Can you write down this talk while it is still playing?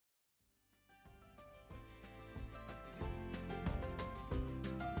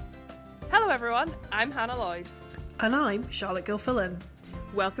everyone, I'm Hannah Lloyd. And I'm Charlotte Gilfillan.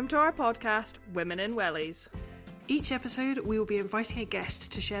 Welcome to our podcast, Women in Wellies. Each episode, we will be inviting a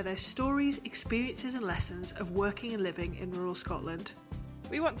guest to share their stories, experiences and lessons of working and living in rural Scotland.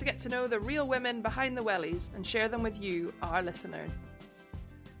 We want to get to know the real women behind the wellies and share them with you, our listeners.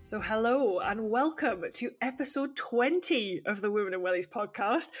 So hello and welcome to episode 20 of the Women in Wellies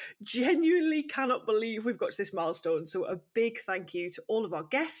podcast. Genuinely cannot believe we've got to this milestone. So a big thank you to all of our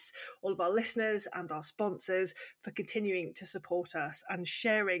guests, all of our listeners and our sponsors for continuing to support us and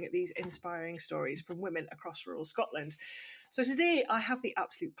sharing these inspiring stories from women across rural Scotland. So today I have the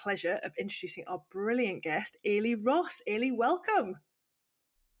absolute pleasure of introducing our brilliant guest, Eilidh Ross. Eilidh, welcome.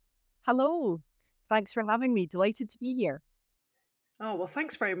 Hello. Thanks for having me. Delighted to be here. Oh, well,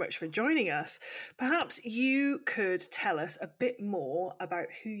 thanks very much for joining us. Perhaps you could tell us a bit more about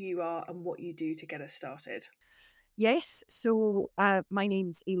who you are and what you do to get us started. Yes, so my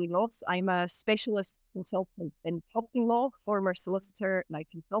name's Eilidh Ross. I'm a specialist consultant in property law, former solicitor, now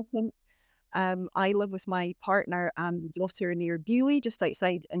consultant. I live with my partner and daughter near Bewley, just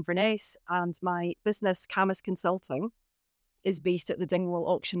outside Inverness, and my business, Camus Consulting, is based at the Dingwall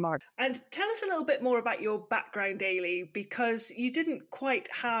Auction Mart. And tell us a little bit more about your background, Eilidh, because you didn't quite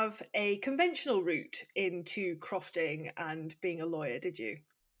have a conventional route into crofting and being a lawyer, did you?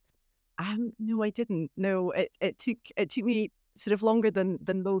 No, I didn't. No, it took me sort of longer than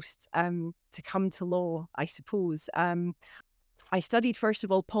most to come to law, I suppose. I studied, first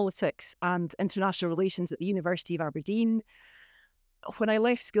of all, politics and international relations at the University of Aberdeen. When I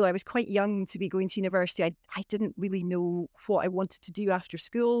left school, I was quite young to be going to university. I didn't really know what I wanted to do after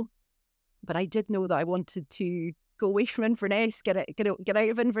school, but I did know that I wanted to go away from Inverness, get out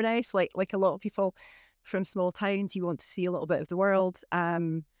of Inverness, like a lot of people from small towns. You want to see a little bit of the world.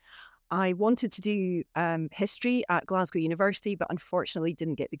 I wanted to do history at Glasgow University, but unfortunately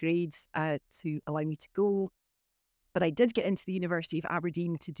didn't get the grades to allow me to go. But I did get into the University of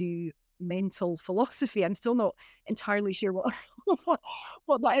Aberdeen to do mental philosophy. I'm still not entirely sure what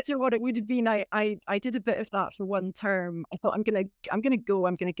that is or what it would have been. I did a bit of that for one term. I thought I'm gonna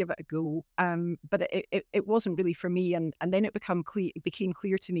give it a go. But it wasn't really for me. And then it became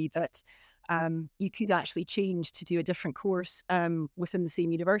clear to me that you could actually change to do a different course within the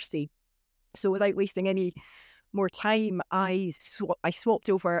same university. So without wasting any more time, I swapped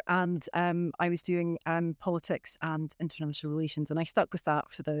over and I was doing politics and international relations, and I stuck with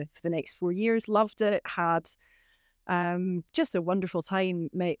that for the next 4 years. Loved it. Had just a wonderful time.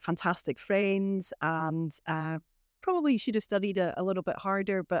 Met fantastic friends, and probably should have studied a little bit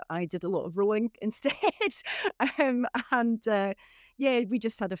harder, but I did a lot of rowing instead. Yeah, we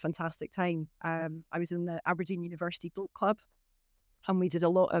just had a fantastic time. I was in the Aberdeen University Boat Club. And we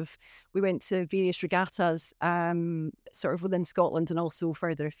went to various regattas sort of within Scotland and also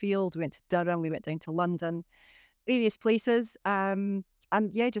further afield. We went to Durham, we went down to London, various places. And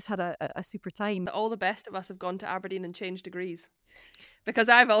yeah, just had a super time. All the best of us have gone to Aberdeen and changed degrees, because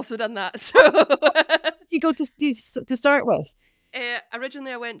I've also done that. So you go to start with?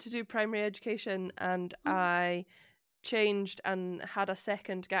 Originally I went to do primary education, and I changed and had a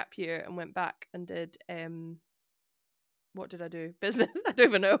second gap year and went back and did... what did I do? Business? I don't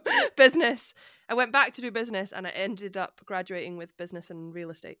even know. Business. I went back to do business, and I ended up graduating with business and real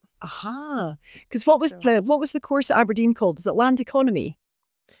estate. Aha. Because what was the course at Aberdeen called? Was it land economy?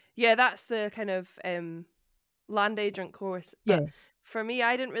 Yeah, that's the kind of land agent course. Yeah. But for me,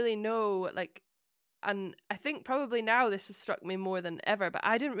 I didn't really know, and I think probably now this has struck me more than ever, but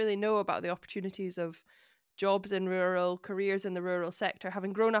I didn't really know about the opportunities of jobs in rural, careers in the rural sector.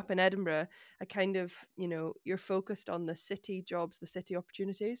 Having grown up in Edinburgh, I kind of, you're focused on the city jobs, the city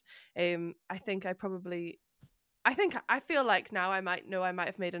opportunities. I feel like now I might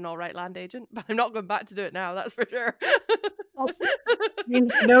have made an all right land agent, but I'm not going back to do it now, that's for sure.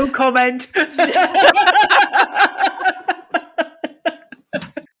 No comment.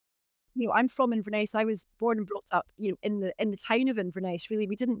 I'm from Inverness. I was born and brought up, in the town of Inverness. Really,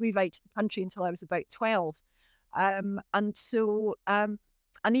 we didn't move out to the country until I was about 12, and so and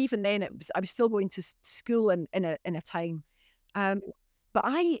even then, I was still going to school in a town, but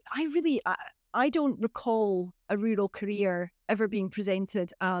I don't recall a rural career ever being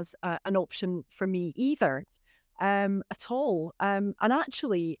presented as an option for me either, at all. And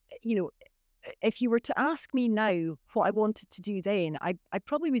actually, if you were to ask me now what I wanted to do then, I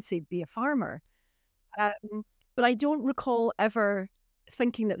probably would say be a farmer. But I don't recall ever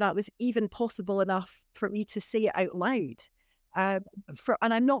thinking that was even possible enough for me to say it out loud. And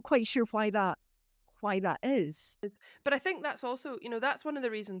I'm not quite sure why that is. But I think that's also, that's one of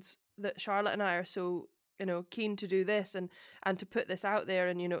the reasons that Charlotte and I are so keen to do this and to put this out there.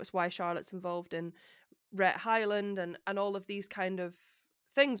 And it's why Charlotte's involved in Rhett Highland and all of these kind of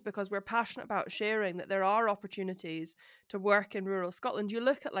things, because we're passionate about sharing that there are opportunities to work in rural Scotland. You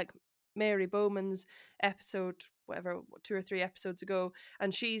look at like Mary Bowman's episode, whatever, 2 or 3 episodes ago,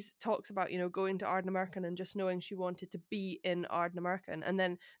 and she's talks about going to Ardnamurchan and just knowing she wanted to be in Ardnamurchan, and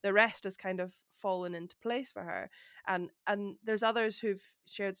then the rest has kind of fallen into place for her. And there's others who've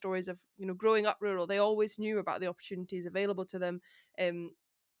shared stories of growing up rural. They always knew about the opportunities available to them.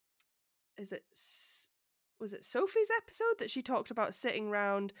 Was it Sophie's episode that she talked about sitting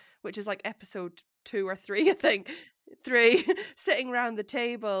round, which is like episode 2 or 3, I think, 3, sitting round the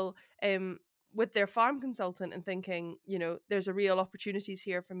table with their farm consultant and thinking, there's a real opportunities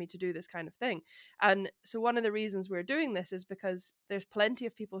here for me to do this kind of thing. And so one of the reasons we're doing this is because there's plenty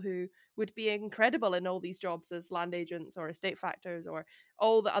of people who would be incredible in all these jobs as land agents or estate factors or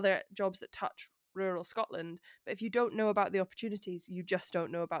all the other jobs that touch rural Scotland, but if you don't know about the opportunities, you just don't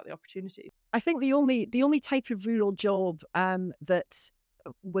know about the opportunities. I think the only type of rural job that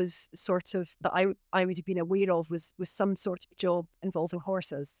was sort of that I would have been aware of was some sort of job involving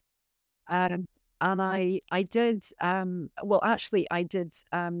horses. And I did I did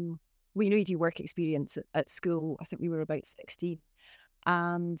we knew you do work experience at school. I think we were about 16,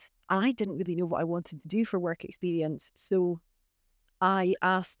 and I didn't really know what I wanted to do for work experience, so I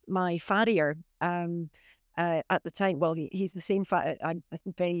asked my farrier at the time. Well, he's the same farrier. I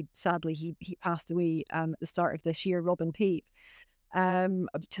think very sadly he passed away at the start of this year. Robin Pape, a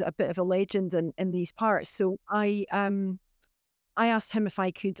bit of a legend in these parts. So I asked him if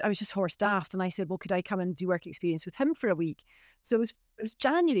I could. I was just horse daft, and I said, "Well, could I come and do work experience with him for a week?" So it was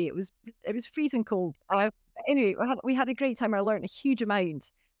January. It was freezing cold. Anyway, we had a great time. I learned a huge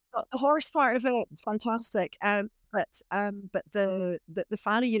amount. But the horse part of it, fantastic. But the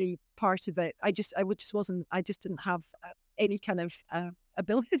farriery part of it, I just wasn't. I just didn't have any kind of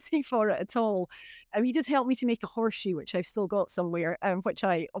ability for it at all. He did help me to make a horseshoe, which I've still got somewhere, which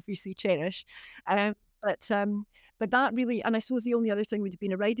I obviously cherish. Um, but that really, and I suppose the only other thing would have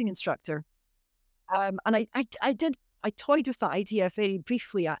been a riding instructor. And I toyed with that idea very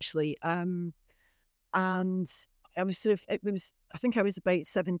briefly, actually. And I was I think I was about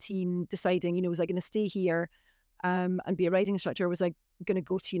 17, deciding, was I going to stay here and be a riding instructor, or was I going to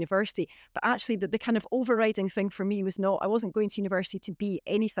go to university? But actually, the kind of overriding thing for me was not, I wasn't going to university to be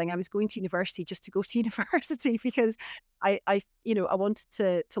anything. I was going to university just to go to university, because I wanted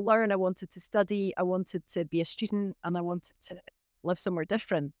to learn, I wanted to study, I wanted to be a student, and I wanted to live somewhere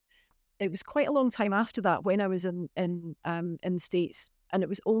different. It was quite a long time after that when I was in the States, and it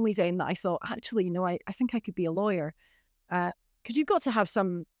was only then that I thought, actually, I think I could be a lawyer, because you've got to have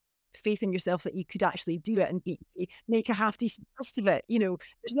some faith in yourself that you could actually do it and make a half decent best of it.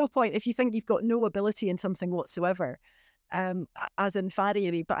 There's no point if you think you've got no ability in something whatsoever, as in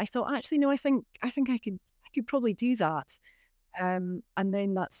farriery. But I thought, actually, no, I think I could probably do that. And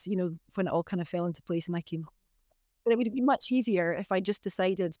then that's when it all kind of fell into place, and I came. But it would have been much easier if I just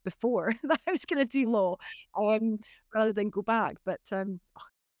decided before that I was going to do law, rather than go back. But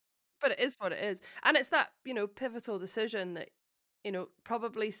it is what it is. And it's that, pivotal decision that,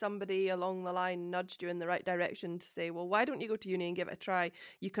 probably somebody along the line nudged you in the right direction to say, well, why don't you go to uni and give it a try?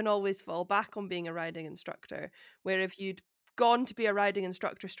 You can always fall back on being a riding instructor, where if you'd gone to be a riding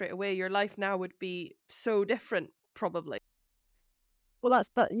instructor straight away, your life now would be so different, probably. Well,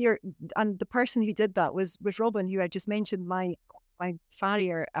 and the person who did that was Robin, who I just mentioned, my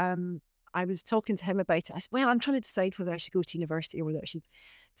farrier. I was talking to him about it. I said, well, I'm trying to decide whether I should go to university or whether I should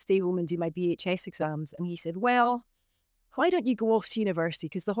stay home and do my BHS exams. And he said, well, why don't you go off to university?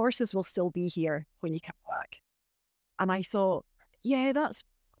 Because the horses will still be here when you come back. And I thought, yeah, that's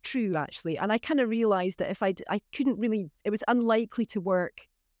true, actually. And I kind of realised that if I couldn't really, it was unlikely to work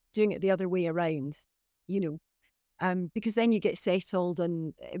doing it the other way around, because then you get settled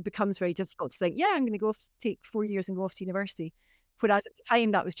and it becomes very difficult to think, yeah, I'm going to go take 4 years and go off to university. Whereas at the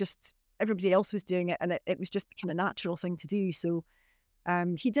time, that was just, everybody else was doing it, and it was just the kind of natural thing to do. So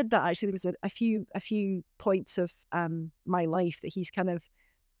he did that. Actually, there was a few points of my life that he's kind of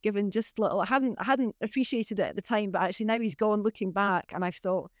given just little. I hadn't appreciated it at the time, but actually now he's gone, looking back, and I've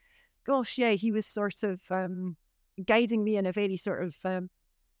thought, gosh, yeah, he was sort of guiding me in a very sort of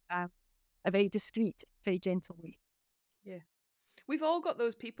a very discreet, very gentle way. Yeah. We've all got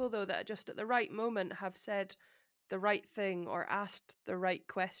those people, though, that just at the right moment have said the right thing or asked the right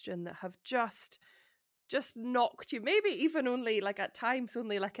question, that have just knocked you, maybe even only like at times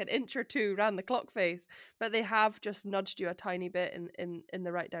only like an inch or two around the clock face, but they have just nudged you a tiny bit in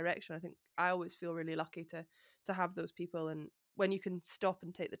the right direction. I think I always feel really lucky to have those people, and when you can stop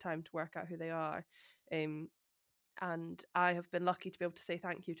and take the time to work out who they are. And I have been lucky to be able to say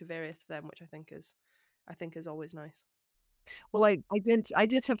thank you to various of them, which I think is always nice. Well, I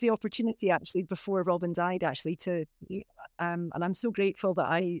did have the opportunity actually before Robin died actually to, and I'm so grateful that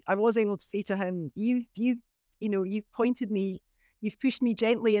I was able to say to him, you've pointed me, you've pushed me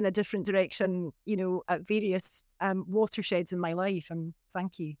gently in a different direction, at various watersheds in my life, and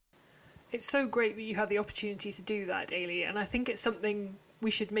thank you. It's so great that you had the opportunity to do that, Eilidh, and I think it's something we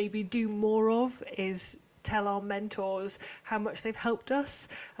should maybe do more of, is tell our mentors how much they've helped us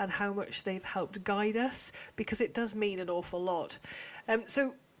and how much they've helped guide us, because it does mean an awful lot.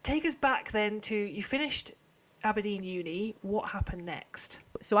 So take us back then to, you finished Aberdeen Uni. What happened next?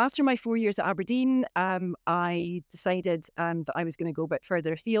 So after my 4 years at Aberdeen, I decided that I was going to go a bit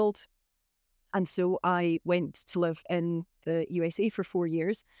further afield. And so I went to live in the USA for 4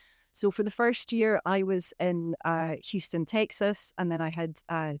 years. So for the first year, I was in Houston, Texas, and then I had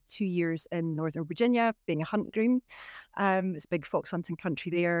 2 years in Northern Virginia being a hunt groom. It's big fox hunting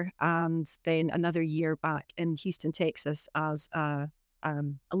country there. And then another year back in Houston, Texas as a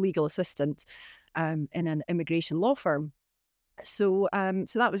legal assistant in an immigration law firm. So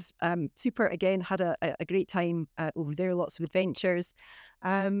that was super. Again, had a great time over there, lots of adventures,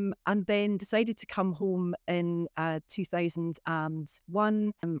 and then decided to come home in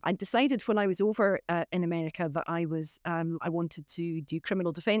 2001. I decided when I was over in America that I wanted to do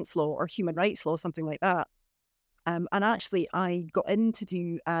criminal defence law or human rights law, something like that. And actually, I got in to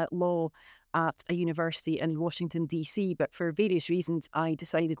do law at a university in Washington, DC, but for various reasons, I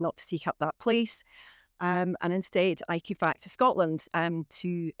decided not to take up that place. And instead, I came back to Scotland,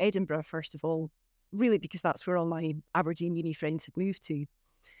 to Edinburgh, first of all, really because that's where all my Aberdeen uni friends had moved to.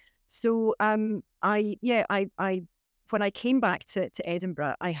 So I when I came back to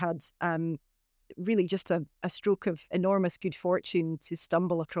Edinburgh, I had really just a stroke of enormous good fortune to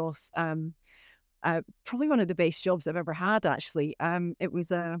stumble across probably one of the best jobs I've ever had, actually. It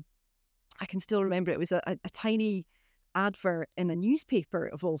was I can still remember it was a tiny advert in a newspaper,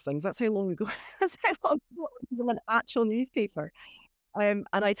 of all things. That's how long ago. That's how long ago it was, in an actual newspaper. And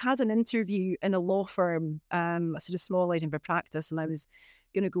I'd had an interview in a law firm, a sort of small Edinburgh practice, and I was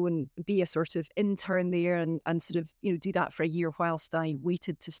going to go and be a sort of intern there and sort of do that for a year whilst I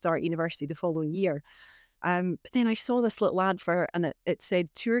waited to start university the following year. But then I saw this little advert and it said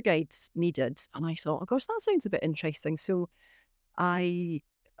tour guides needed, and I thought, oh gosh, that sounds a bit interesting. So I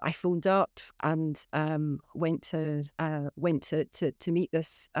I phoned up and went to meet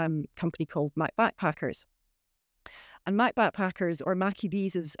this company called Mac Backpackers. And Mac Backpackers, or Mackie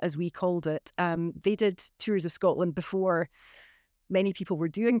Bees as we called it, they did tours of Scotland before many people were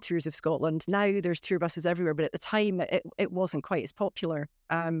doing tours of Scotland. Now there's tour buses everywhere, but at the time it wasn't quite as popular.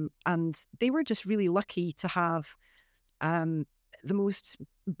 And they were just really lucky to have um, the most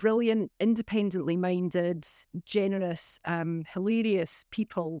brilliant, independently minded, generous, hilarious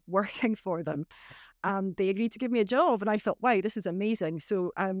people working for them. And they agreed to give me a job. And I thought, wow, this is amazing.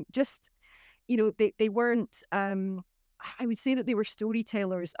 So they weren't, I would say that they were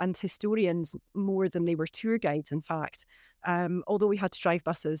storytellers and historians more than they were tour guides, in fact, although we had to drive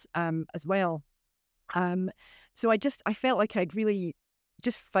buses as well. So I felt like I'd really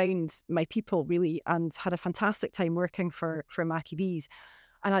just found my people, really, and had a fantastic time working for Mackie Bees.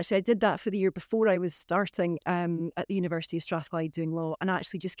 And actually, I did that for the year before I was starting at the University of Strathclyde doing law, and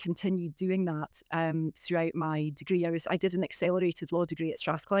actually just continued doing that throughout my degree. I did an accelerated law degree at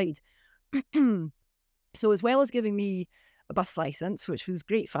Strathclyde. So as well as giving me a bus license, which was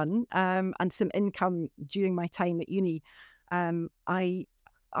great fun, and some income during my time at uni, I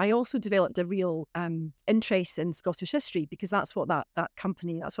also developed a real interest in Scottish history, because that's what that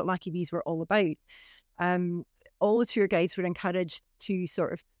company, that's what Mackie Bees were all about. All the tour guides were encouraged to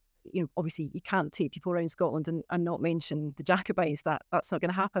sort of, obviously you can't take people around Scotland and not mention the Jacobites. That's not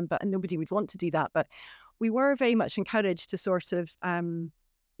going to happen, and nobody would want to do that. But we were very much encouraged to sort of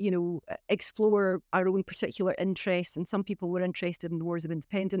explore our own particular interests. And some people were interested in the Wars of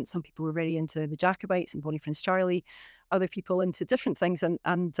Independence. Some people were very into the Jacobites and Bonnie Prince Charlie. Other people into different things. And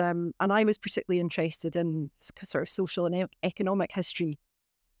I was particularly interested in sort of social and economic history.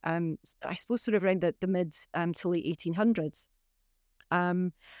 I suppose sort of around the mid to late 1800s.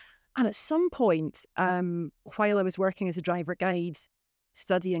 And at some point, while I was working as a driver guide,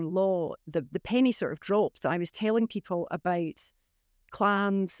 studying law, the penny sort of dropped that I was telling people about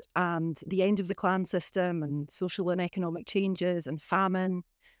clans and the end of the clan system and social and economic changes and famine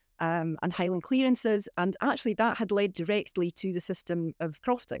and Highland clearances. And actually that had led directly to the system of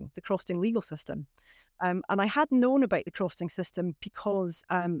crofting, the crofting legal system. And I had known about the crofting system because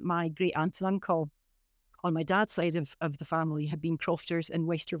my great aunt and uncle on my dad's side of the family had been crofters in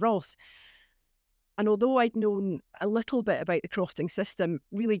Wester Ross. And although I'd known a little bit about the crofting system,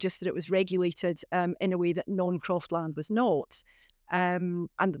 really just that it was regulated in a way that non-croft land was not, and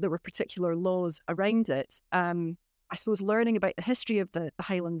that there were particular laws around it, I suppose learning about the history of the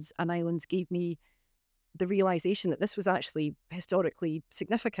Highlands and Islands gave me the realisation that this was actually historically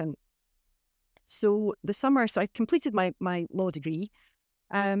significant. So I completed my law degree,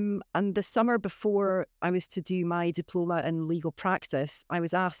 and the summer before I was to do my diploma in legal practice, I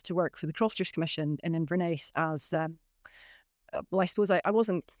was asked to work for the Crofters Commission in Inverness as, well, I suppose I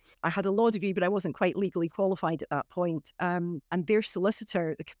had a law degree, but I wasn't quite legally qualified at that point. And their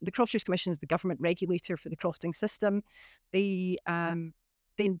solicitor, the Crofters Commission is the government regulator for the crofting system. They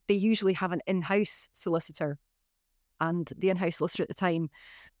usually have an in-house solicitor, and the in-house solicitor at the time,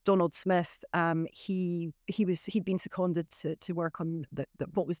 Donald Smith, he'd been seconded to work on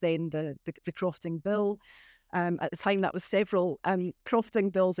what was then the crofting bill. At the time, that was several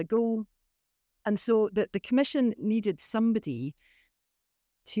crofting bills ago, and so the commission needed somebody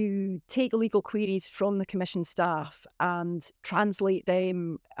to take legal queries from the commission staff and translate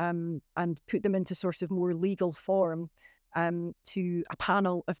them and put them into sort of more legal form to a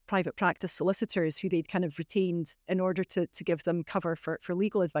panel of private practice solicitors who they'd kind of retained in order to give them cover for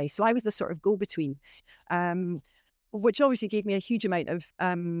legal advice. So I was the sort of go-between, which obviously gave me a huge amount of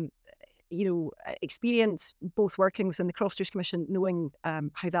experience, both working within the Crofters Commission, knowing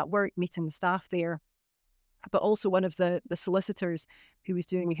how that worked, meeting the staff there, but also one of the solicitors who was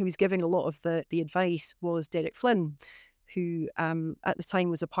giving a lot of the advice was Derek Flynn, who at the time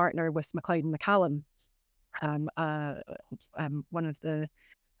was a partner with MacLeod and McCallum, one of the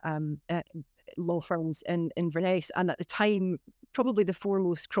law firms in Inverness, and at the time probably the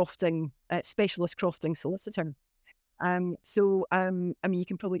foremost specialist crofting solicitor. I mean, you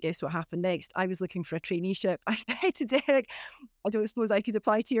can probably guess what happened next. I was looking for a traineeship. I said to Derek, I don't suppose I could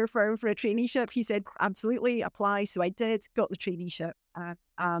apply to your firm for a traineeship. He said, absolutely, apply. So I did, got the traineeship.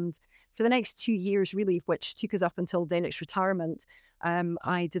 And for the next 2 years, really, which took us up until Derek's retirement,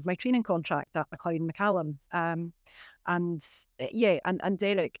 I did my training contract at MacLeod and McCallum. And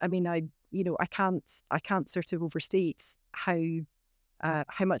Derek, I mean, I can't sort of overstate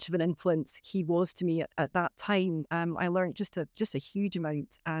how much of an influence he was to me at that time. I learned just a huge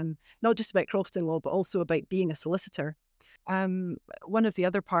amount, not just about crofting law, but also about being a solicitor. One of the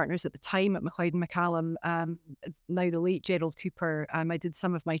other partners at the time at MacLeod and McCallum, now the late Gerald Cooper, I did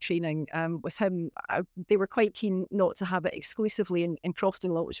some of my training with him. They were quite keen not to have it exclusively in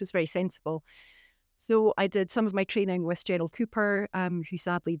crofting law, which was very sensible. So I did some of my training with Gerald Cooper, who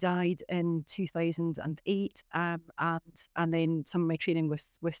sadly died in 2008, and then some of my training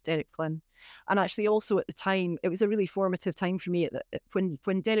with Derek Flynn. And actually also at the time, it was a really formative time for me.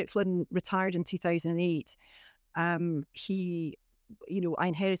 When Derek Flynn retired in 2008, I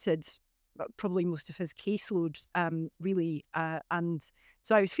inherited probably most of his caseload, really. And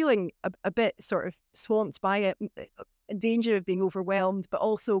so I was feeling a bit sort of swamped by it, in danger of being overwhelmed, but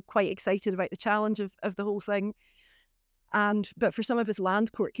also quite excited about the challenge of the whole thing. But for some of his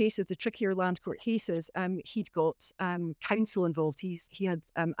land court cases, the trickier land court cases, he'd got counsel involved. He had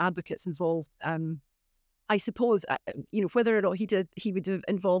advocates involved. I suppose, whether or not he would have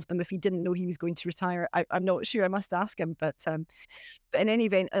involved them if he didn't know he was going to retire. I'm not sure. I must ask him. But in any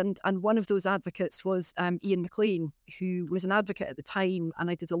event, and one of those advocates was Ian McLean, who was an advocate at the time, and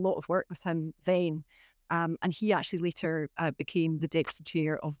I did a lot of work with him then. And he actually later became the deputy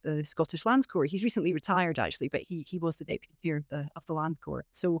chair of the Scottish Land Court. He's recently retired, actually, but he was the deputy chair of the Land Court.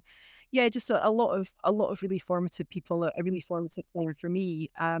 So, yeah, just a lot of really formative people, a really formative time for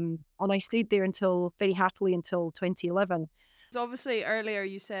me. And I stayed there very happily until 2011. So obviously earlier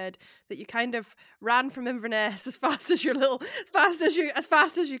you said that you kind of ran from Inverness as fast as you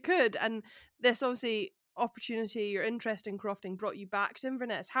could, and this obviously opportunity, your interest in crofting, brought you back to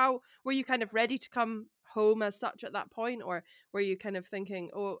Inverness. How were you kind of ready to come home as such at that point, or were you kind of thinking,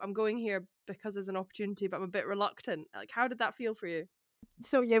 oh, I'm going here because there's an opportunity, but I'm a bit reluctant? Like, how did that feel for you?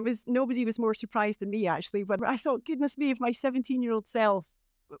 So yeah, nobody was more surprised than me, actually, when I thought, goodness me, if my 17-year-old self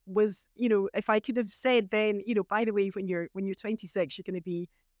was, if I could have said then, by the way, when you're 26, you're going to be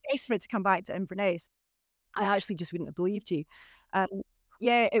desperate to come back to Inverness, I actually just wouldn't have believed you.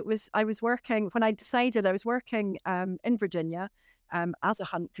 Yeah, I was working, when I decided, I was working in Virginia as a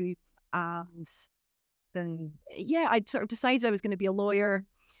hunt group, and then, yeah, I'd sort of decided I was going to be a lawyer.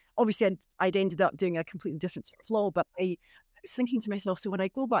 Obviously, I'd ended up doing a completely different sort of law, but I was thinking to myself, so when I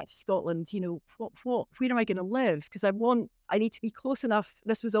go back to Scotland, where am I going to live? Because I need to be close enough.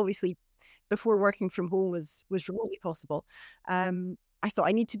 This was obviously before working from home was remotely possible. I thought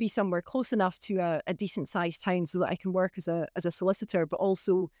I need to be somewhere close enough to a decent sized town so that I can work as a solicitor, but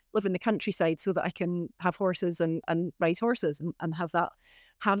also live in the countryside so that I can have horses and ride horses and have that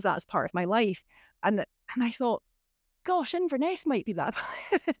as part of my life. And I thought, gosh, Inverness might be that.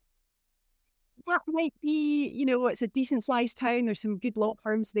 That might be, it's a decent sized town. There's some good law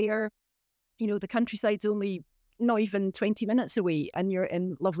firms there. The countryside's only not even 20 minutes away and you're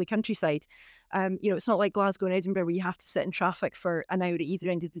in lovely countryside. It's not like Glasgow and Edinburgh where you have to sit in traffic for an hour at either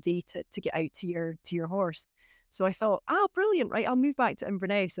end of the day to get out to your horse. So I thought, brilliant, right? I'll move back to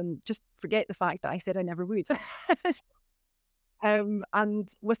Inverness and just forget the fact that I said I never would. And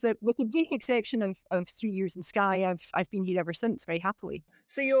with the brief exception of 3 years in Skye, I've been here ever since, very happily.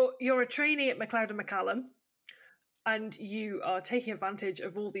 So you're a trainee at MacLeod and McCallum, and you are taking advantage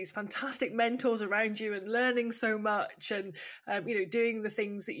of all these fantastic mentors around you and learning so much, and doing the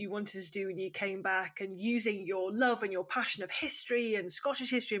things that you wanted to do when you came back, and using your love and your passion of history and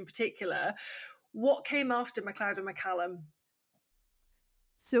Scottish history in particular. What came after MacLeod and McCallum?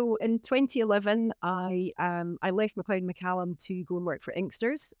 So in 2011, I left MacLeod and McCallum to go and work for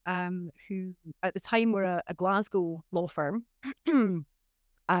Inksters, who at the time were a Glasgow law firm,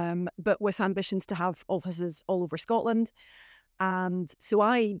 but with ambitions to have offices all over Scotland. And so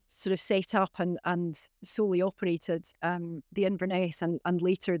I sort of set up and solely operated the Inverness and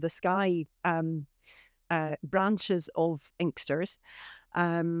later the Skye branches of Inksters,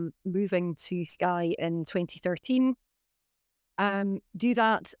 moving to Skye in 2013. Do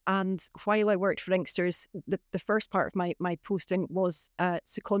that, and while I worked for Inksters, the first part of my posting was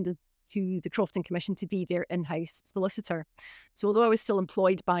seconded to the Crofton Commission to be their in-house solicitor. So although I was still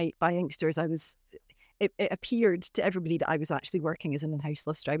employed by Inksters, it appeared to everybody that I was actually working as an in-house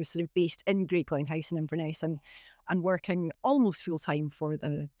solicitor. I was sort of based in Great Glen House in Inverness and working almost full time for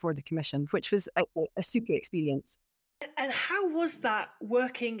the commission, which was a super experience. And how was that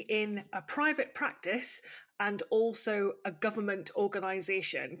working in a private practice and also a government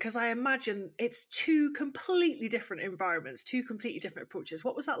organisation? Because I imagine it's two completely different environments, two completely different approaches.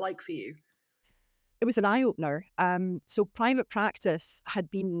 What was that like for you? It was an eye-opener. So private practice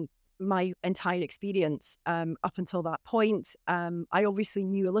had been my entire experience up until that point. I obviously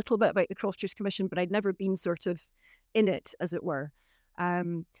knew a little bit about the Crofters Commission, but I'd never been sort of in it, as it were.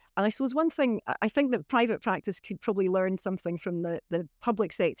 And I suppose one thing, I think that private practice could probably learn something from the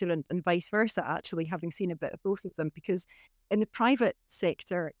public sector and vice versa, actually, having seen a bit of both of them, because in the private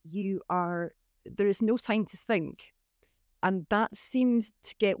sector, there is no time to think. And that seems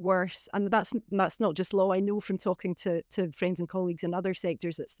to get worse. And that's not just law. I know from talking to friends and colleagues in other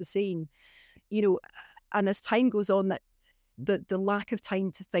sectors, it's the same. And as time goes on, that the lack of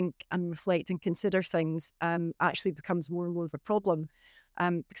time to think and reflect and consider things actually becomes more and more of a problem.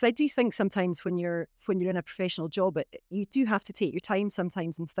 Because I do think sometimes when you're in a professional job, you do have to take your time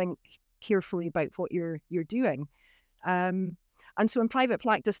sometimes and think carefully about what you're doing. And so in private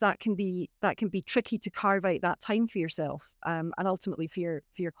practice, that can be tricky to carve out that time for yourself and ultimately for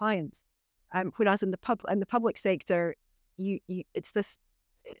your clients. Whereas in the public sector, it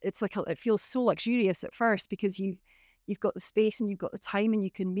feels so luxurious at first because you've got the space and you've got the time and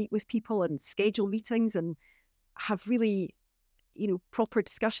you can meet with people and schedule meetings and have really proper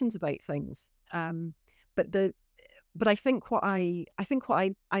discussions about things. But I think what I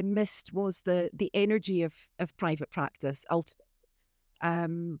missed was the energy of private practice.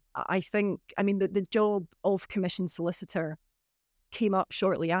 I think, the job of commission solicitor came up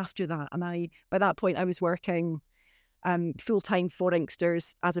shortly after that. And by that point, I was working full-time for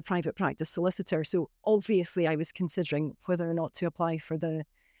Inksters as a private practice solicitor. So obviously I was considering whether or not to apply for the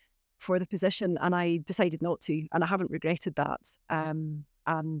position, and I decided not to, and I haven't regretted that. And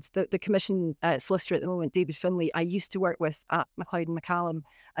the commission solicitor at the moment, David Finlay, I used to work with at MacLeod and McCallum,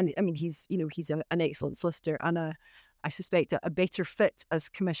 and he's an excellent solicitor, and I suspect a better fit as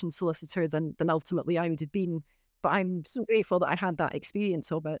commission solicitor than ultimately I would have been. But I'm so grateful that I had that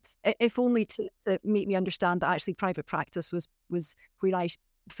experience of it, if only to make me understand that actually private practice was where I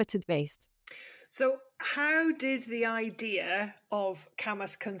fitted best. So how did the idea of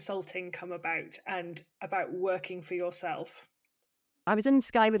Camas Consulting come about and about working for yourself? I was in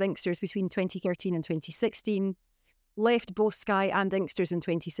Skye with Inksters between 2013 and 2016, left both Skye and Inksters in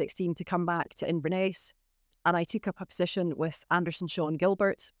 2016 to come back to Inverness, and I took up a position with Anderson, Shaw and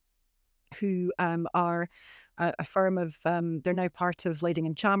Gilbert, who are a firm of, they're now part of Leding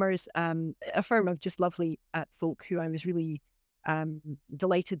and Chalmers, a firm of just lovely folk who I was really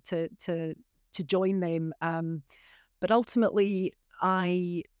delighted to join them. But ultimately,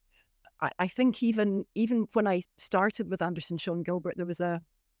 I think even when I started with Anderson, Shaw and Gilbert, there was a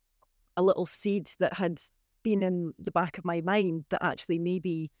little seed that had been in the back of my mind that actually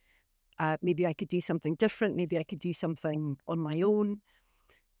maybe I could do something different. Maybe I could do something on my own.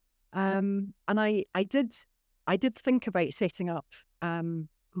 And I did think about setting up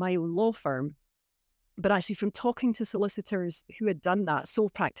my own law firm, but actually from talking to solicitors who had done that, sole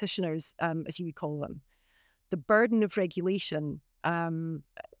practitioners, as you would call them, the burden of regulation,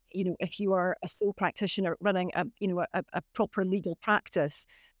 if you are a sole practitioner running a proper legal practice,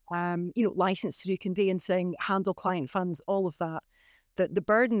 licensed to do conveyancing, handle client funds, all of that, the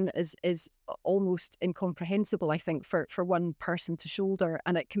burden is almost incomprehensible, I think, for one person to shoulder,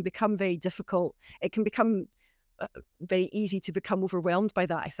 and it can become very difficult. It can become very easy to become overwhelmed by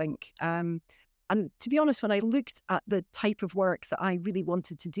that, I think. And to be honest, when I looked at the type of work that I really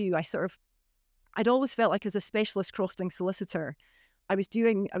wanted to do, I'd always felt like as a specialist crofting solicitor, I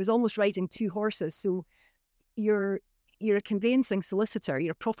was almost riding two horses. So you're a conveyancing solicitor,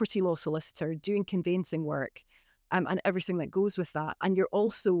 you're a property law solicitor doing conveyancing work, and everything that goes with that. And you're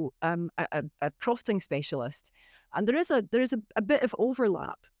also a crofting specialist. And there is a bit of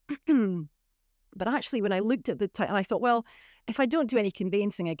overlap. But actually, when I looked at the time, and I thought, well, if I don't do any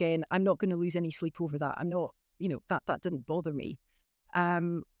conveyancing again, I'm not going to lose any sleep over that. I'm not, that didn't bother me.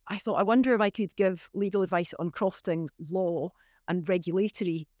 I thought, I wonder if I could give legal advice on crofting law and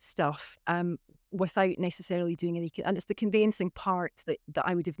regulatory stuff without necessarily doing any. And it's the conveyancing part that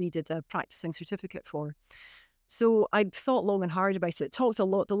I would have needed a practicing certificate for. So I thought long and hard about it, talked a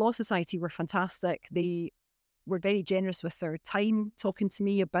lot. The Law Society were fantastic. They were very generous with their time, talking to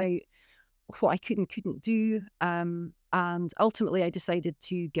me about what I could and couldn't do. And ultimately, I decided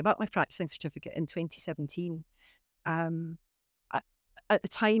to give up my practicing certificate in 2017. At the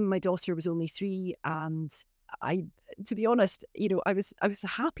time, my daughter was only 3, and to be honest, I was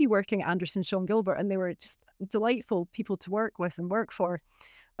happy working at Anderson Sean Gilbert, and they were just delightful people to work with and work for.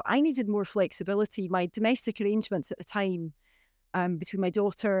 But I needed more flexibility. My domestic arrangements at the time, between my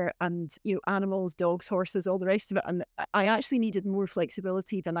daughter and animals, dogs, horses, all the rest of it, and I actually needed more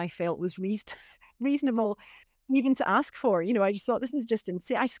flexibility than I felt was reasonable even to ask for. I just thought, this is just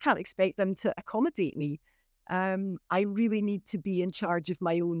insane. I just can't expect them to accommodate me. I really need to be in charge of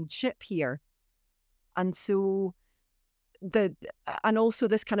my own ship here. And so and also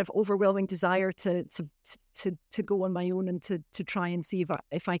this kind of overwhelming desire to go on my own and to try and see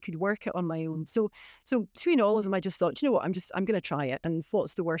if I could work it on my own. So between all of them, I just thought, you know what, I'm going to try it. And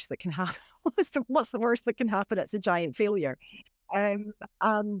what's the worst that can happen? What's the worst that can happen? It's a giant failure.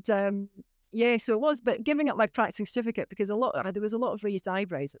 Yeah, so it was, but giving up my practicing certificate, because there was a lot of raised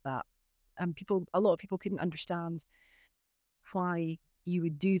eyebrows at that. And a lot of people couldn't understand why you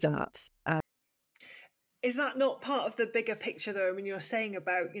would do that. Is that not part of the bigger picture, though? I mean, you're saying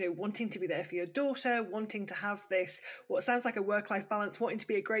about, wanting to be there for your daughter, wanting to have this, what sounds like a work-life balance, wanting to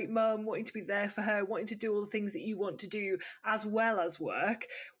be a great mum, wanting to be there for her, wanting to do all the things that you want to do as well as work.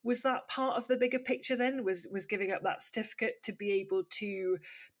 Was that part of the bigger picture then? Was giving up that certificate to be able to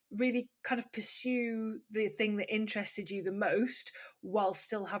really kind of pursue the thing that interested you the most while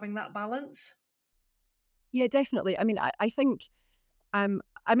still having that balance? Yeah, definitely. I mean, I think,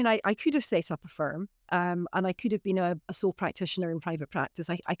 I could have set up a firm, and I could have been a sole practitioner in private practice.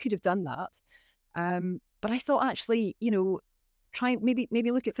 I could have done that. But I thought, actually, try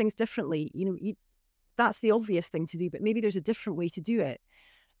maybe look at things differently. That's the obvious thing to do, but maybe there's a different way to do it.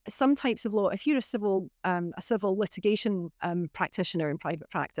 Some types of law, if you're a civil litigation practitioner in private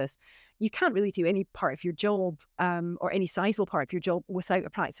practice, you can't really do any part of your job, or any sizable part of your job, without a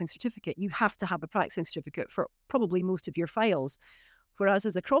practicing certificate. You have to have a practicing certificate for probably most of your files. Whereas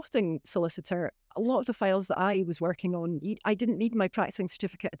as a crofting solicitor, a lot of the files that I was working on, I didn't need my practicing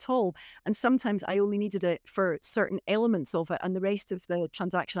certificate at all. And sometimes I only needed it for certain elements of it, and the rest of the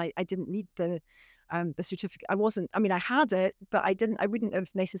transaction, I didn't need the certificate. I had it, but I wouldn't have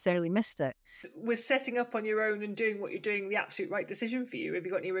necessarily missed it. Was setting up on your own and doing what you're doing the absolute right decision for you? Have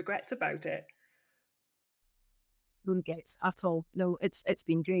you got any regrets about it? No regrets at all. No, it's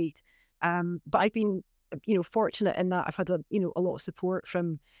been great. But I've been, fortunate in that I've had a lot of support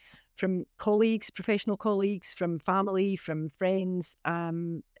from colleagues, professional colleagues, from family, from friends.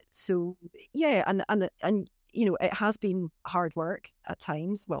 So yeah, and it has been hard work at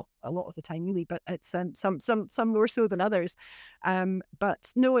times. Well, a lot of the time, really, but it's some more so than others.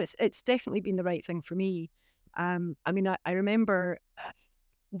 But no, it's definitely been the right thing for me. I remember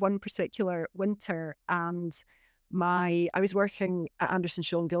one particular winter, and I was working at Anderson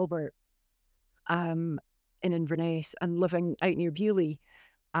Sean Gilbert, in Inverness, and living out near Bewley.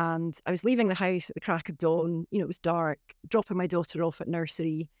 And I was leaving the house at the crack of dawn. It was dark, dropping my daughter off at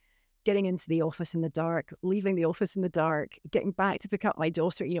nursery. getting into the office in the dark, leaving the office in the dark, getting back to pick up my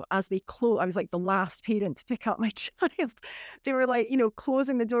daughter, as they close, I was like the last parent to pick up my child. They were like,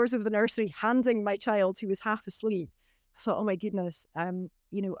 closing the doors of the nursery, handing my child who was half asleep. I thought, oh my goodness, I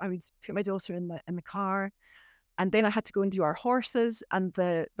would put my daughter in the car. And then I had to go and do our horses, and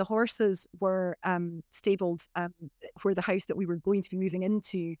the horses were stabled where the house that we were going to be moving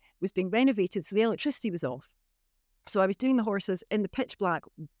into was being renovated, so the electricity was off. So I was doing the horses in the pitch black,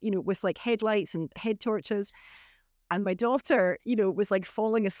 with like headlights and head torches. And my daughter, was like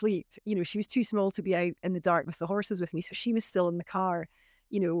falling asleep. She was too small to be out in the dark with the horses with me. So she was still in the car,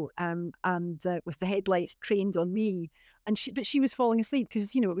 and with the headlights trained on me. But she was falling asleep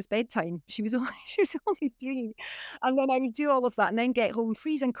because, it was bedtime. She was only 3. And then I would do all of that and then get home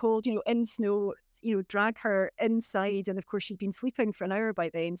freezing cold, in snow, drag her inside. And of course, she'd been sleeping for an hour by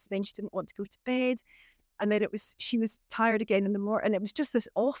then. So then she didn't want to go to bed. And then she was tired again in the morning. And it was just this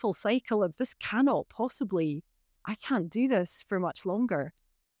awful cycle of this cannot possibly, I can't do this for much longer.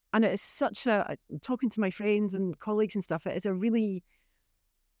 And it is such talking to my friends and colleagues and stuff, it is a really,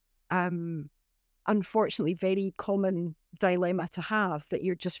 unfortunately, very common dilemma to have, that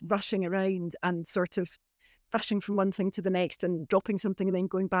you're just rushing around and sort of rushing from one thing to the next and dropping something and then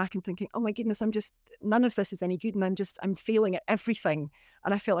going back and thinking, oh my goodness, none of this is any good. And I'm failing at everything.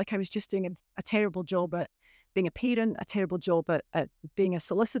 And I felt like I was just doing a terrible job at being a parent, a terrible job at being a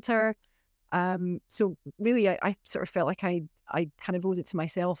solicitor. So really, I sort of felt like I kind of owed it to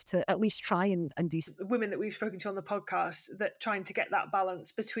myself to at least try and do. The women that we've spoken to on the podcast, that trying to get that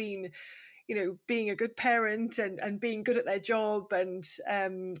balance between, being a good parent and being good at their job, and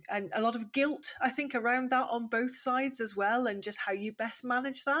a lot of guilt, I think, around that on both sides as well, and just how you best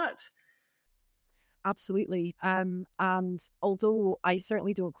manage that. Absolutely. And although I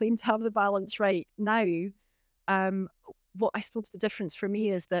certainly don't claim to have the balance right now, what I suppose the difference for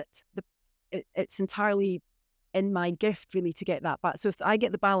me is that it's entirely in my gift, really, to get that back. So if I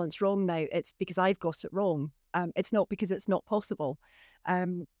get the balance wrong now, it's because I've got it wrong. It's not because it's not possible.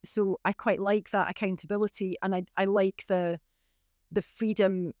 So I quite like that accountability, and I like the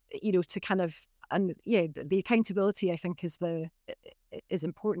freedom, to kind of, and yeah, the accountability, I think, is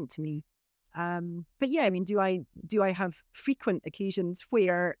important to me. But yeah, I mean, do I have frequent occasions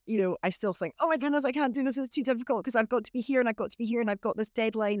where, I still think, oh my goodness, I can't do this, it's too difficult because I've got to be here and I've got to be here and I've got this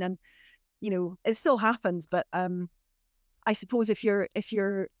deadline, and it still happens. But I suppose if you're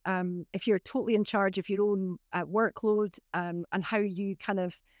totally in charge of your own workload, and how you kind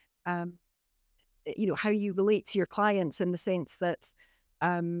of how you relate to your clients, in the sense that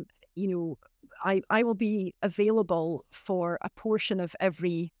I will be available for a portion of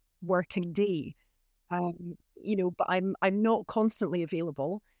every working day, but I'm not constantly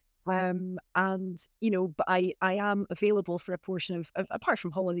available. And but I am available for a portion of apart from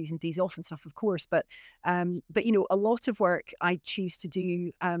holidays and days off and stuff, of course. But a lot of work I choose to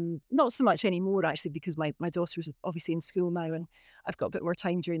do, not so much anymore, actually, because my daughter's obviously in school now and I've got a bit more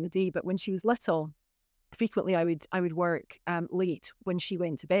time during the day. But when she was little, frequently I would work late when she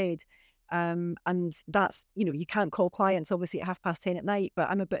went to bed. And that's, you can't call clients obviously at 10:30 at night, but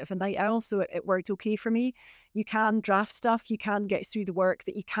I'm a bit of a night owl, so it worked okay for me. You can draft stuff, you can get through the work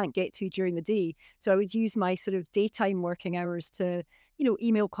that you can't get to during the day. So I would use my sort of daytime working hours to,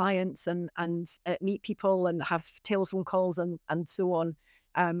 email clients and meet people and have telephone calls and so on.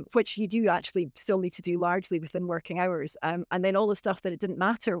 Which you do actually still need to do largely within working hours. And then all the stuff that it didn't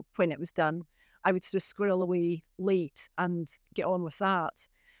matter when it was done, I would sort of squirrel away late and get on with that.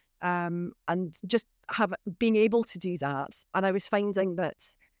 And just being able to do that. And I was finding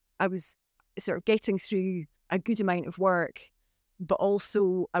that I was sort of getting through a good amount of work, but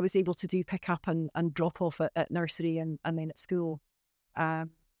also I was able to do pick up and drop off at nursery and then at school.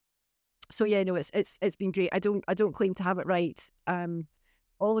 So yeah, no, it's been great. I don't claim to have it right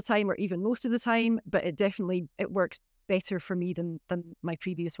all the time or even most of the time, but it works better for me than my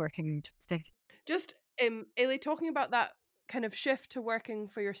previous working stuff. Just Eilidh, talking about that kind of shift to working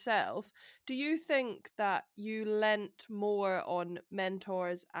for yourself, do you think that you lent more on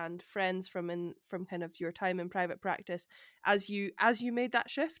mentors and friends from kind of your time in private practice as you made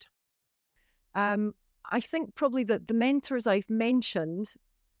that shift? I think probably that the mentors I've mentioned,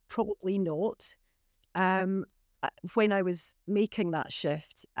 probably not, when I was making that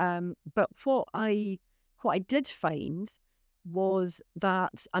shift. But what I did find was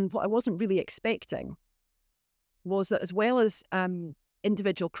that, and what I wasn't really expecting, was that as well as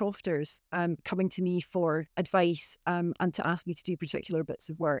individual crofters coming to me for advice and to ask me to do particular bits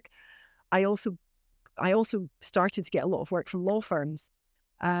of work, I also started to get a lot of work from law firms.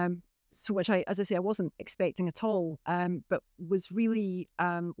 so which I, as I say, I wasn't expecting at all, but was really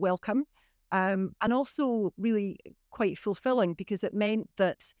welcome, and also really quite fulfilling, because it meant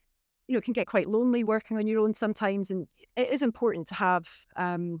that, it can get quite lonely working on your own sometimes, and it is important to have.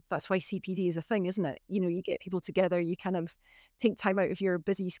 That's why CPD is a thing, isn't it? You get people together, you kind of take time out of your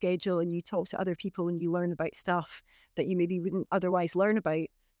busy schedule, and you talk to other people, and you learn about stuff that you maybe wouldn't otherwise learn about.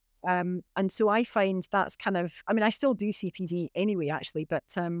 And so I find that's kind of, I mean, I still do CPD anyway, actually, but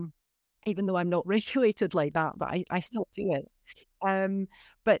even though I'm not regulated like that, but I still do it. Um,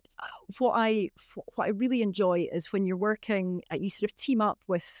 but what I really enjoy is when you're working, you sort of team up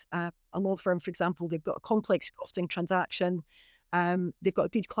with a law firm, for example. They've got a complex costing transaction. They've got a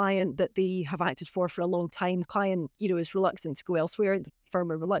good client that they have acted for a long time. The client, is reluctant to go elsewhere. The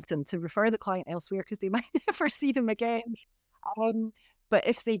firm are reluctant to refer the client elsewhere because they might never see them again. Um, but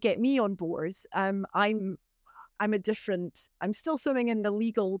if they get me on board, I'm a different. I'm still swimming in the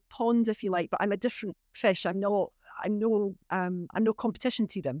legal pond, if you like, but I'm a different fish. I'm no competition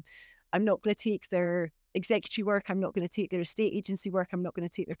to them. I'm not going to take their executive work. I'm not going to take their estate agency work. I'm not going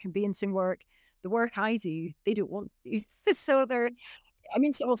to take their conveyancing work. The work I do, they don't want to. So they're. I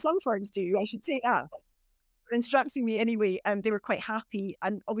mean, well, some firms do. I should say that. For instructing me anyway, they were quite happy.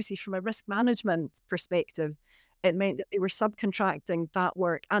 And obviously, from a risk management perspective, it meant that they were subcontracting that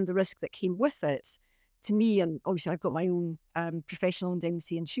work and the risk that came with it to me. And obviously, I've got my own professional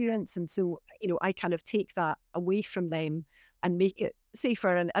indemnity insurance. And so, I kind of take that away from them and make it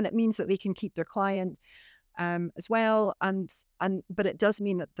safer. And it means that they can keep their client as well. But it does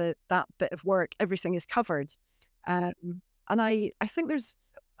mean that that bit of work, everything is covered. Um, and I think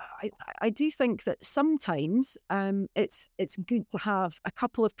I do think that sometimes it's good to have a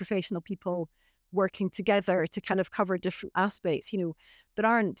couple of professional people working together to kind of cover different aspects. There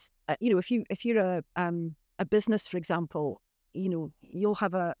aren't, if you're a business, for example, you'll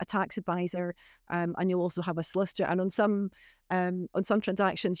have a tax advisor, and you'll also have a solicitor, and on some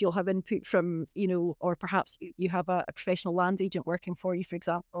transactions you'll have input from, or perhaps you have a professional land agent working for you, for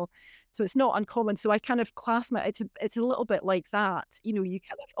example. So it's not uncommon. So I kind of class it's a little bit like that. You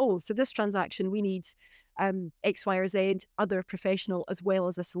kind of, oh, so this transaction we need X, Y, or Z, other professional as well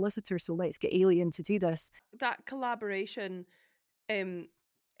as a solicitor. So let's get Eilidh in to do this. That collaboration um,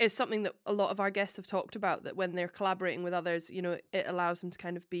 is something that a lot of our guests have talked about, that when they're collaborating with others, it allows them to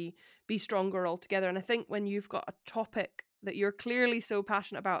kind of be stronger altogether. And I think when you've got a topic that you're clearly so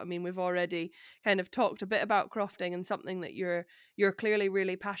passionate about, I mean, we've already kind of talked a bit about crofting, and something that you're clearly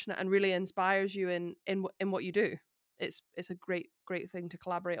really passionate and really inspires you in what you do. It's a great thing to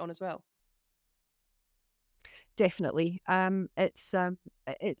collaborate on as well. Definitely. It's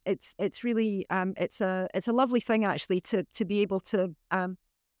really it's a lovely thing, actually, to be able to put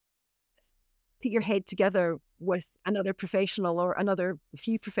your head together with another professional or another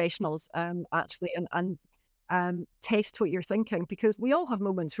few professionals, actually, and test what you're thinking, because we all have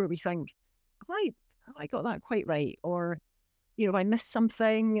moments where we think, have I got that quite right, or have I missed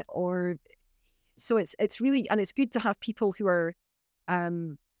something, or so it's really, and it's good to have people who are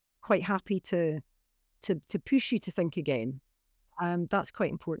quite happy to push you to think again. That's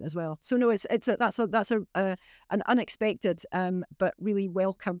quite important as well. So no, that's an unexpected but really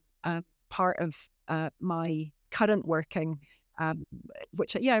welcome part of my current working,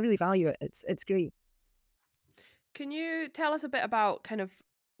 which I really value it. It's great. Can you tell us a bit about kind of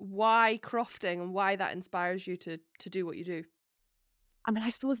why crofting and why that inspires you to do what you do? I mean, I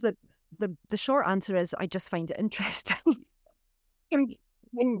suppose the short answer is I just find it interesting.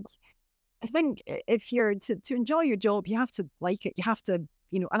 I think if you're to enjoy your job, you have to like it. You have to,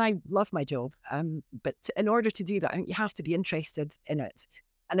 and I love my job. But in order to do that, I think you have to be interested in it.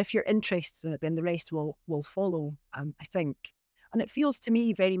 And if you're interested in it, then the rest will follow. I think, and it feels to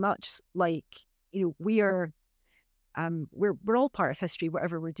me very much like we're all part of history,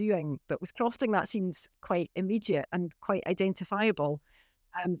 whatever we're doing. But with crofting, that seems quite immediate and quite identifiable.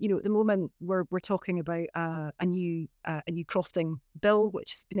 At the moment we're talking about a new crofting bill,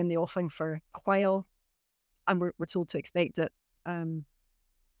 which has been in the offing for a while, and we're told to expect it. I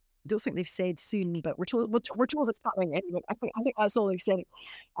don't think they've said soon, but we're told it's coming anyway. I think that's all they've said.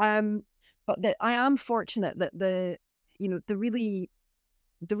 But I am fortunate that the really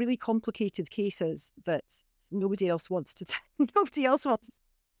complicated cases that nobody else wants to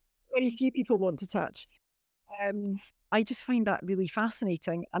very few people want to touch. I just find that really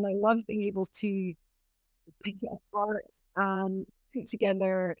fascinating, and I love being able to pick it apart and put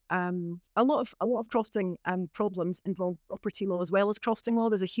together. A lot of crofting problems involve property law as well as crofting law.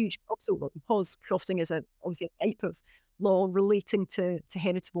 There's a huge crossover because crofting is obviously a type of law relating to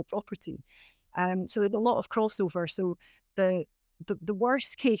heritable property. So there's a lot of crossover. So the the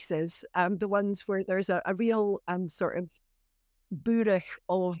worst cases, the ones where there's a real sort of bourach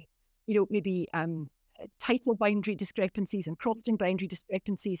of, maybe title boundary discrepancies and crofting boundary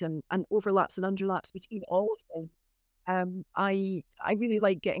discrepancies and overlaps and underlaps between all of them. I really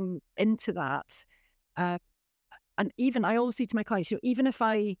like getting into that. Uh, and even I always say to my clients, even if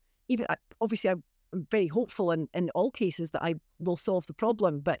obviously I'm very hopeful in all cases that I will solve the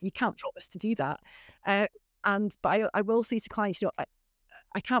problem, but you can't promise to do that. But I will say to clients,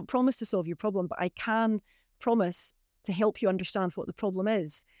 I can't promise to solve your problem, but I can promise to help you understand what the problem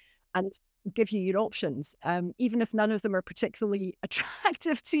is and give you your options, even if none of them are particularly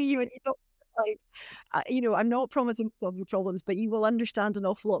attractive to you and you don't like. I'm not promising to solve your problems, but you will understand an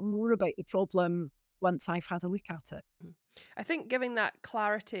awful lot more about the problem once I've had a look at it. I think giving that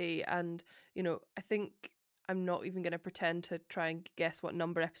clarity and, I think I'm not even going to pretend to try and guess what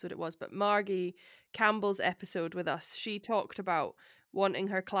number episode it was, but Margie Campbell's episode with us, she talked about wanting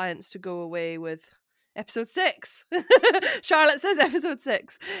her clients to go away with episode 6. Charlotte says episode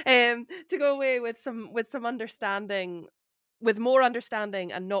 6. To go away with some understanding, with more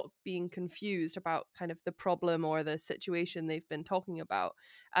understanding and not being confused about kind of the problem or the situation they've been talking about.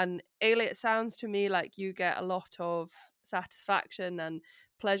 And Eilidh, it sounds to me like you get a lot of satisfaction and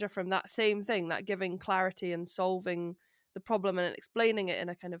pleasure from that same thing, that giving clarity and solving the problem and explaining it in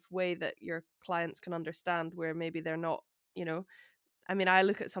a kind of way that your clients can understand, where maybe they're not, I mean, I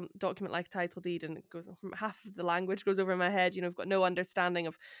look at some document like title deed and it goes, half of the language goes over my head. I've got no understanding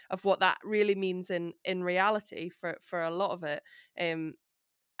of what that really means in reality for a lot of it.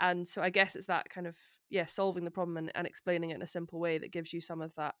 And so I guess it's that kind of, solving the problem and explaining it in a simple way that gives you some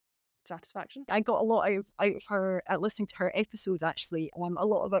of that satisfaction. I got a lot out of her listening to her episode, actually. A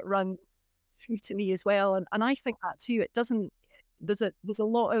lot of it rang true to me as well. And I think that too. It doesn't, there's a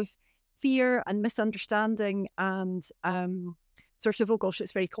lot of fear and misunderstanding and sort of, oh gosh,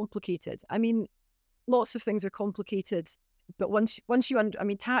 it's very complicated. I mean, lots of things are complicated, but once you I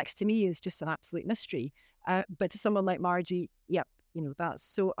mean, tax to me is just an absolute mystery. But to someone like Margie, yep, that's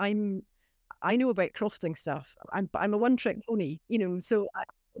so I know about crofting stuff. I'm a one trick pony, so I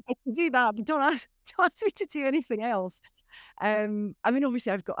can do that, but don't ask me to do anything else. I mean,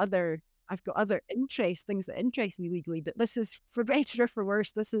 obviously I've got other interests, things that interest me legally, but this is, for better or for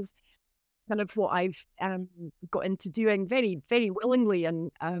worse, this is kind of what I've got into doing very, very willingly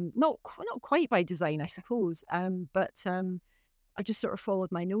and not quite by design, I suppose. But I've just sort of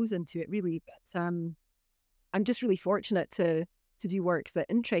followed my nose into it, really. But I'm just really fortunate to do work that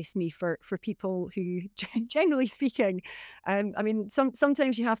interests me for people who, generally speaking, I mean,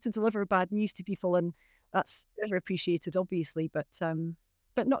 sometimes you have to deliver bad news to people, and that's never appreciated, obviously. But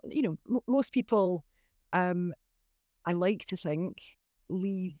not, most people, I like to think,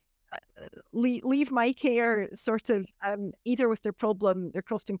 leave my care sort of either with their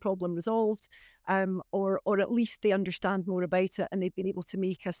crofting problem resolved, or at least they understand more about it and they've been able to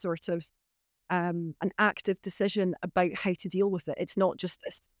make a sort of an active decision about how to deal with it. It's not just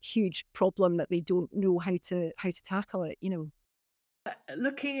this huge problem that they don't know how to tackle it.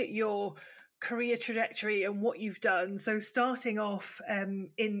 Looking at your career trajectory and what you've done, so starting off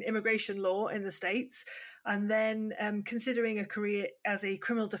in immigration law in the States, and then considering a career as a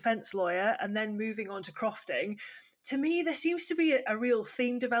criminal defence lawyer, and then moving on to crofting, to me there seems to be a real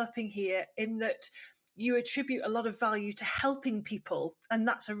theme developing here, in that you attribute a lot of value to helping people, and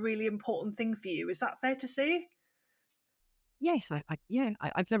that's a really important thing for you. Is that fair to say? Yes,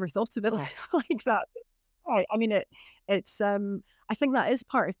 I've never thought of it like that. Right. I mean, it's I think that is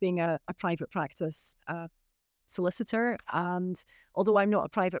part of being a private practice solicitor. And although I'm not a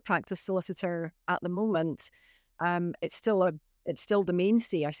private practice solicitor at the moment, it's still the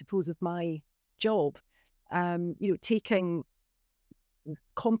mainstay, I suppose, of my job. Taking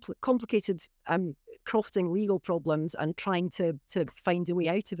complicated crofting legal problems and trying to find a way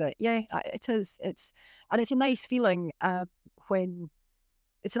out of it. Yeah, it is. And it's a nice feeling when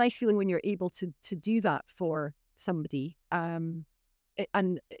when you're able to do that for somebody. And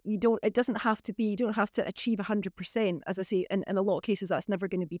it doesn't have to be, you don't have to achieve 100%. As I say, in a lot of cases, that's never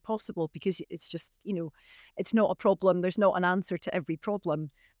going to be possible, because it's just, it's not a problem. There's not an answer to every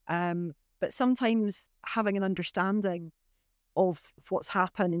problem. But sometimes having an understanding of what's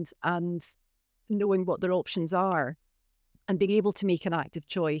happened and knowing what their options are and being able to make an active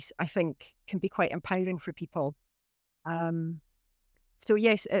choice, I think can be quite empowering for people. So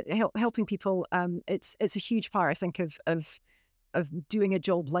yes, helping people, it's a huge part, I think, of doing a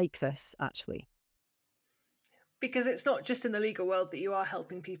job like this, actually. Because it's not just in the legal world that you are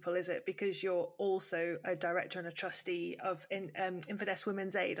helping people, is it? Because you're also a director and a trustee of Inverness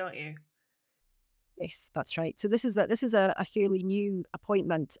Women's Aid, aren't you? Yes, that's right. So this is a fairly new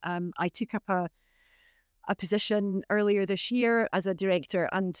appointment. I took up a position earlier this year as a director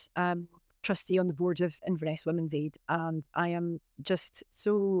and trustee on the board of Inverness Women's Aid, and I am just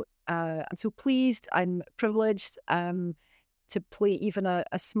so I'm so pleased. I'm privileged to play even a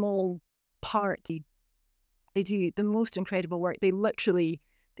small part. They do the most incredible work. They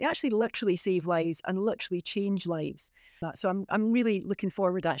actually literally save lives and literally change lives. So I'm really looking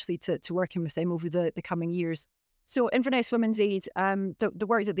forward actually to working with them over the coming years. So Inverness Women's Aid, the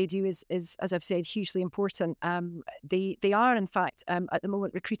work that they do is as I've said, hugely important. They are in fact at the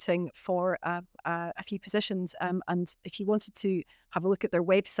moment recruiting for a few positions. And if you wanted to have a look at their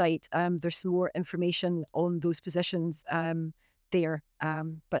website, there's some more information on those positions there.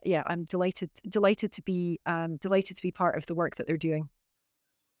 But yeah, I'm delighted to be part of the work that they're doing.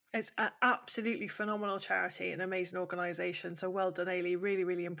 It's an absolutely phenomenal charity and amazing organisation. So well done, Eilidh. Really,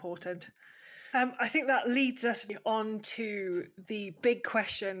 really important. I think that leads us on to the big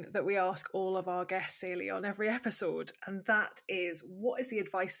question that we ask all of our guests, Eilidh, on every episode. And that is, what is the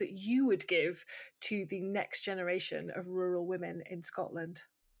advice that you would give to the next generation of rural women in Scotland?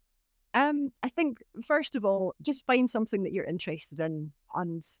 I think first of all, just find something that you're interested in,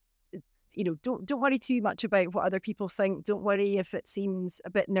 and don't worry too much about what other people think. Don't worry if it seems a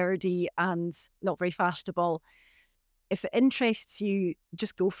bit nerdy and not very fashionable. If it interests you,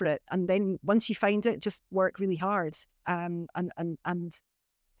 just go for it, and then once you find it, just work really hard, and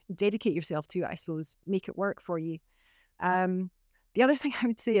dedicate yourself to it. I suppose make it work for you. The other thing I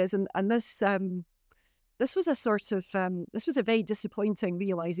would say is, and this was a sort of this was a very disappointing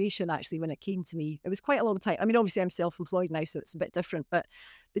realization actually when it came to me. It was quite a long time. I mean, obviously I'm self-employed now, so it's a bit different. But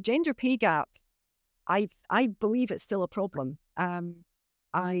the gender pay gap, I believe it's still a problem.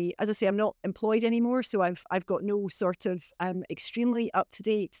 As I say, I'm not employed anymore, so I've got no sort of extremely up to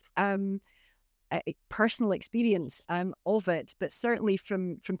date personal experience of it. But certainly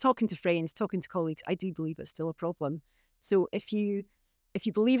from talking to friends, talking to colleagues, I do believe it's still a problem. So if you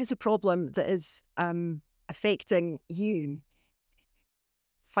believe it's a problem that is affecting you,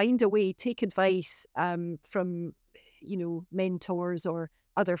 find a way, take advice from, mentors or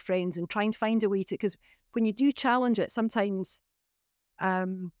other friends, and try and find a way to, because when you do challenge it,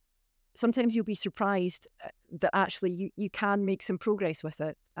 um, sometimes you'll be surprised that actually you can make some progress with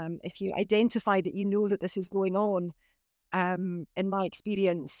it. If you identify that you know that this is going on, in my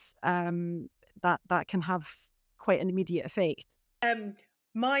experience, that can have quite an immediate effect. Um,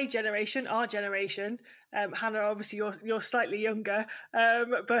 my generation, our generation, Hannah, obviously you're slightly younger,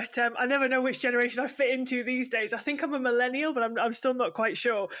 but I never know which generation I fit into these days. I think I'm a millennial, but I'm still not quite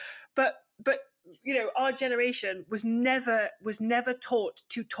sure. But our generation was never taught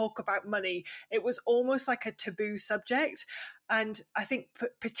to talk about money. It was almost like a taboo subject, and I think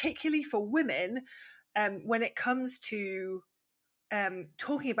particularly for women, when it comes to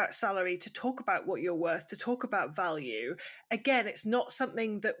talking about salary, to talk about what you're worth, to talk about value, again, it's not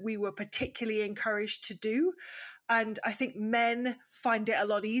something that we were particularly encouraged to do. And I think men find it a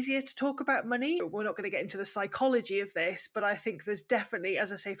lot easier to talk about money. We're not going to get into the psychology of this, but I think there's definitely,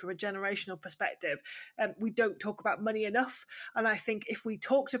 as I say, from a generational perspective, we don't talk about money enough. And I think if we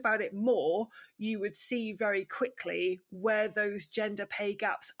talked about it more, you would see very quickly where those gender pay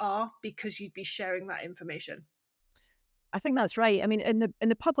gaps are, because you'd be sharing that information. I think that's right. I mean, in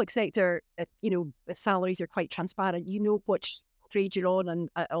the public sector, the salaries are quite transparent. You know which grade you're on, and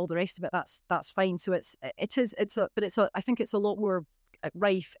all the rest of it. That's fine. So I think it's a lot more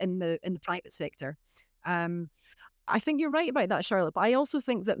rife in the private sector. I think you're right about that, Charlotte. But I also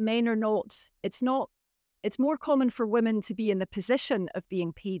think that men are not. It's not. It's more common for women to be in the position of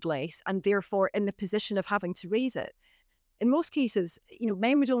being paid less, and therefore in the position of having to raise it. In most cases,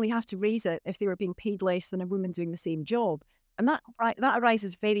 men would only have to raise it if they were being paid less than a woman doing the same job. And that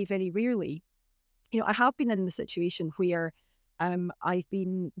arises very, very rarely. I have been in the situation where I've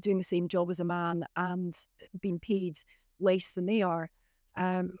been doing the same job as a man and been paid less than they are.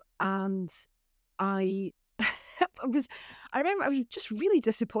 And I I remember I was just really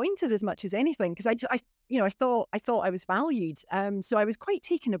disappointed as much as anything, because I thought I was valued. So I was quite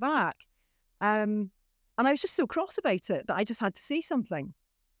taken aback. Um, and I was just so cross about it that I just had to say something.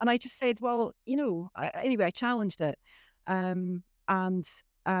 And I just said, well, anyway, I challenged it. And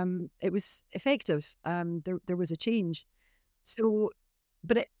it was effective. There was a change. So,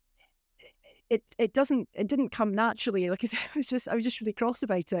 but it didn't come naturally. Like I said, I was just really cross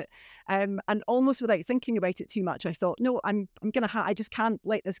about it. And almost without thinking about it too much, I thought, no, I just can't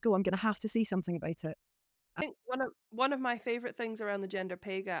let this go. I'm gonna have to say something about it. I think one of my favorite things around the gender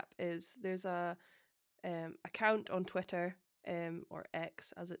pay gap is there's a account on Twitter or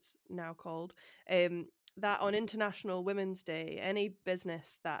X as it's now called, that on International Women's Day, any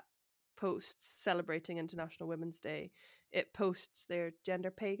business that posts celebrating International Women's Day, it posts their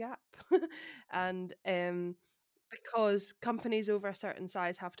gender pay gap. And because companies over a certain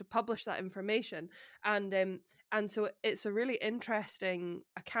size have to publish that information, and so it's a really interesting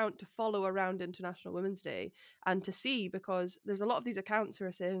account to follow around International Women's Day and to see, because there's a lot of these accounts who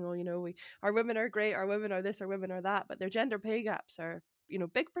are saying, oh, our women are great, our women are this, our women are that, but their gender pay gaps are,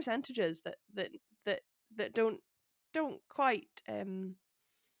 big percentages that don't quite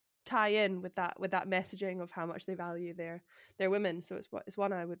tie in with that messaging of how much they value their women. So it's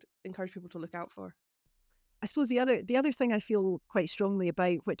one I would encourage people to look out for. I suppose the other thing I feel quite strongly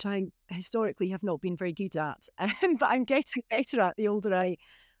about, which I historically have not been very good at, but I'm getting better at the older I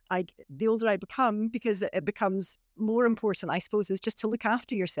become, because it becomes more important, I suppose, is just to look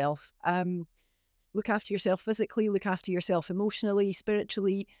after yourself. Look after yourself physically, look after yourself emotionally,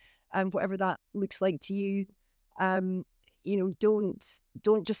 spiritually, whatever that looks like to you. Don't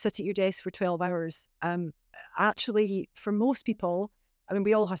just sit at your desk for 12 hours. Actually, for most people, I mean,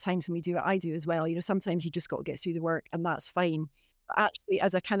 we all have times when we do it. I do as well. Sometimes you just got to get through the work, and that's fine. But actually,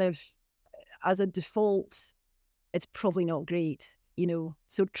 as a default, it's probably not great.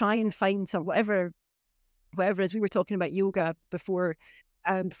 So try and find some whatever. As we were talking about yoga before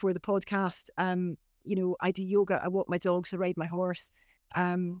the podcast. I do yoga. I walk my dogs. I ride my horse.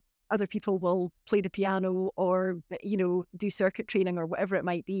 Other people will play the piano or do circuit training or whatever it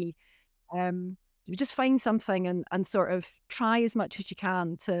might be. You just find something and sort of try as much as you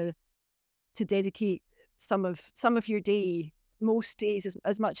can to dedicate some of your day, most days,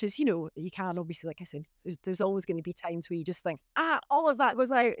 as much as you can. Obviously, like I said, there's always going to be times where you just think, all of that goes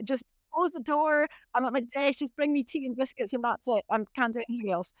out. Just close the door. I'm at my desk. Just bring me tea and biscuits, and that's it. I can't do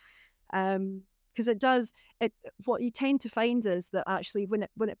anything else. Because what you tend to find is that actually when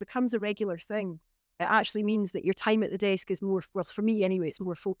it becomes a regular thing, it actually means that your time at the desk is more, well, for me anyway, it's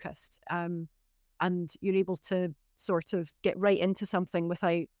more focused. And you're able to sort of get right into something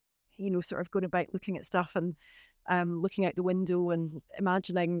without, sort of going about looking at stuff and looking out the window and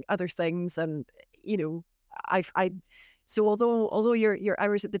imagining other things. And, so although your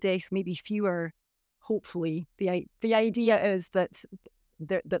hours at the desk may be fewer, hopefully the idea is that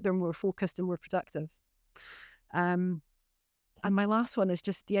they're more focused and more productive. And my last one is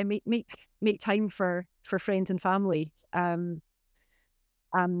just, make time for friends and family. And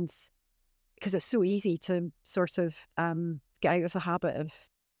because it's so easy to sort of get out of the habit of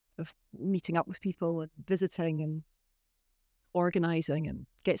meeting up with people and visiting and organising, and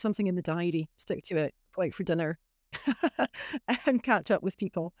get something in the diary, stick to it, go out for dinner and catch up with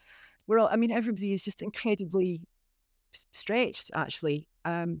people. Everybody is just incredibly stretched, actually.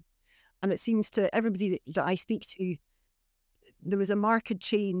 And it seems to everybody that I speak to, there was a marked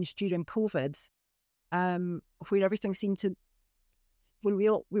change during COVID, where everything seemed to, when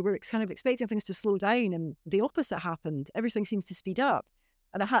we were kind of expecting things to slow down, and the opposite happened. Everything seems to speed up,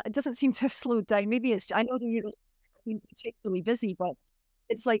 and it doesn't seem to have slowed down. Maybe I know that you're particularly busy, but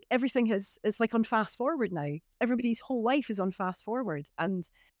it's like everything is like on fast forward now. Everybody's whole life is on fast forward, and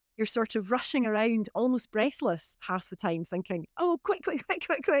you're sort of rushing around almost breathless half the time, thinking, oh, quick,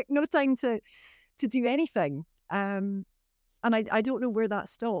 no time to do anything. And I don't know where that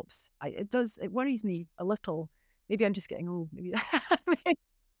stops. It worries me a little. Maybe I'm just getting old. Maybe.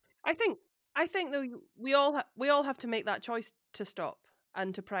 I think though we all have to make that choice to stop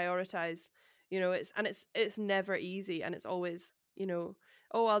and to prioritize. It's never easy, and it's always,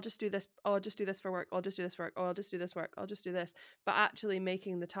 oh, I'll just do this. Oh, I'll just do this for work. I'll just do this for work. Oh, I'll just do this work. I'll just do this. But actually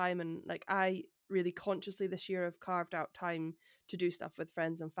making the time, and like I really consciously this year have carved out time to do stuff with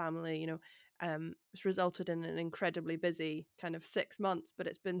friends and family. It's resulted in an incredibly busy kind of 6 months, but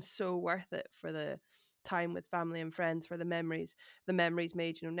it's been so worth it for the time with family and friends, for the memories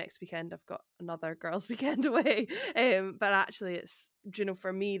made. Next weekend I've got another girls' weekend away, but actually it's,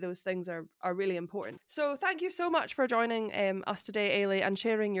 for me those things are really important. So thank you so much for joining us today, Eilidh, and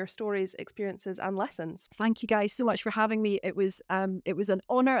sharing your stories, experiences and lessons. Thank you guys so much for having me. It was an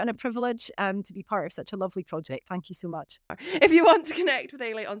honour and a privilege to be part of such a lovely project. Thank you so much. If you want to connect with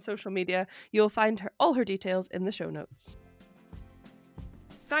Eilidh on social media, you'll find all her details in the show notes.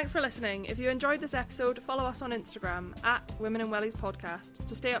 Thanks for listening. If you enjoyed this episode, follow us on Instagram @Women in Wellies Podcast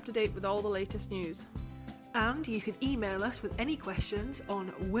to stay up to date with all the latest news. And you can email us with any questions on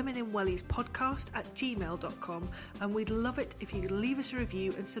womeninwelliespodcast@gmail.com, and we'd love it if you could leave us a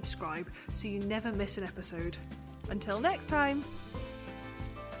review and subscribe so you never miss an episode. Until next time.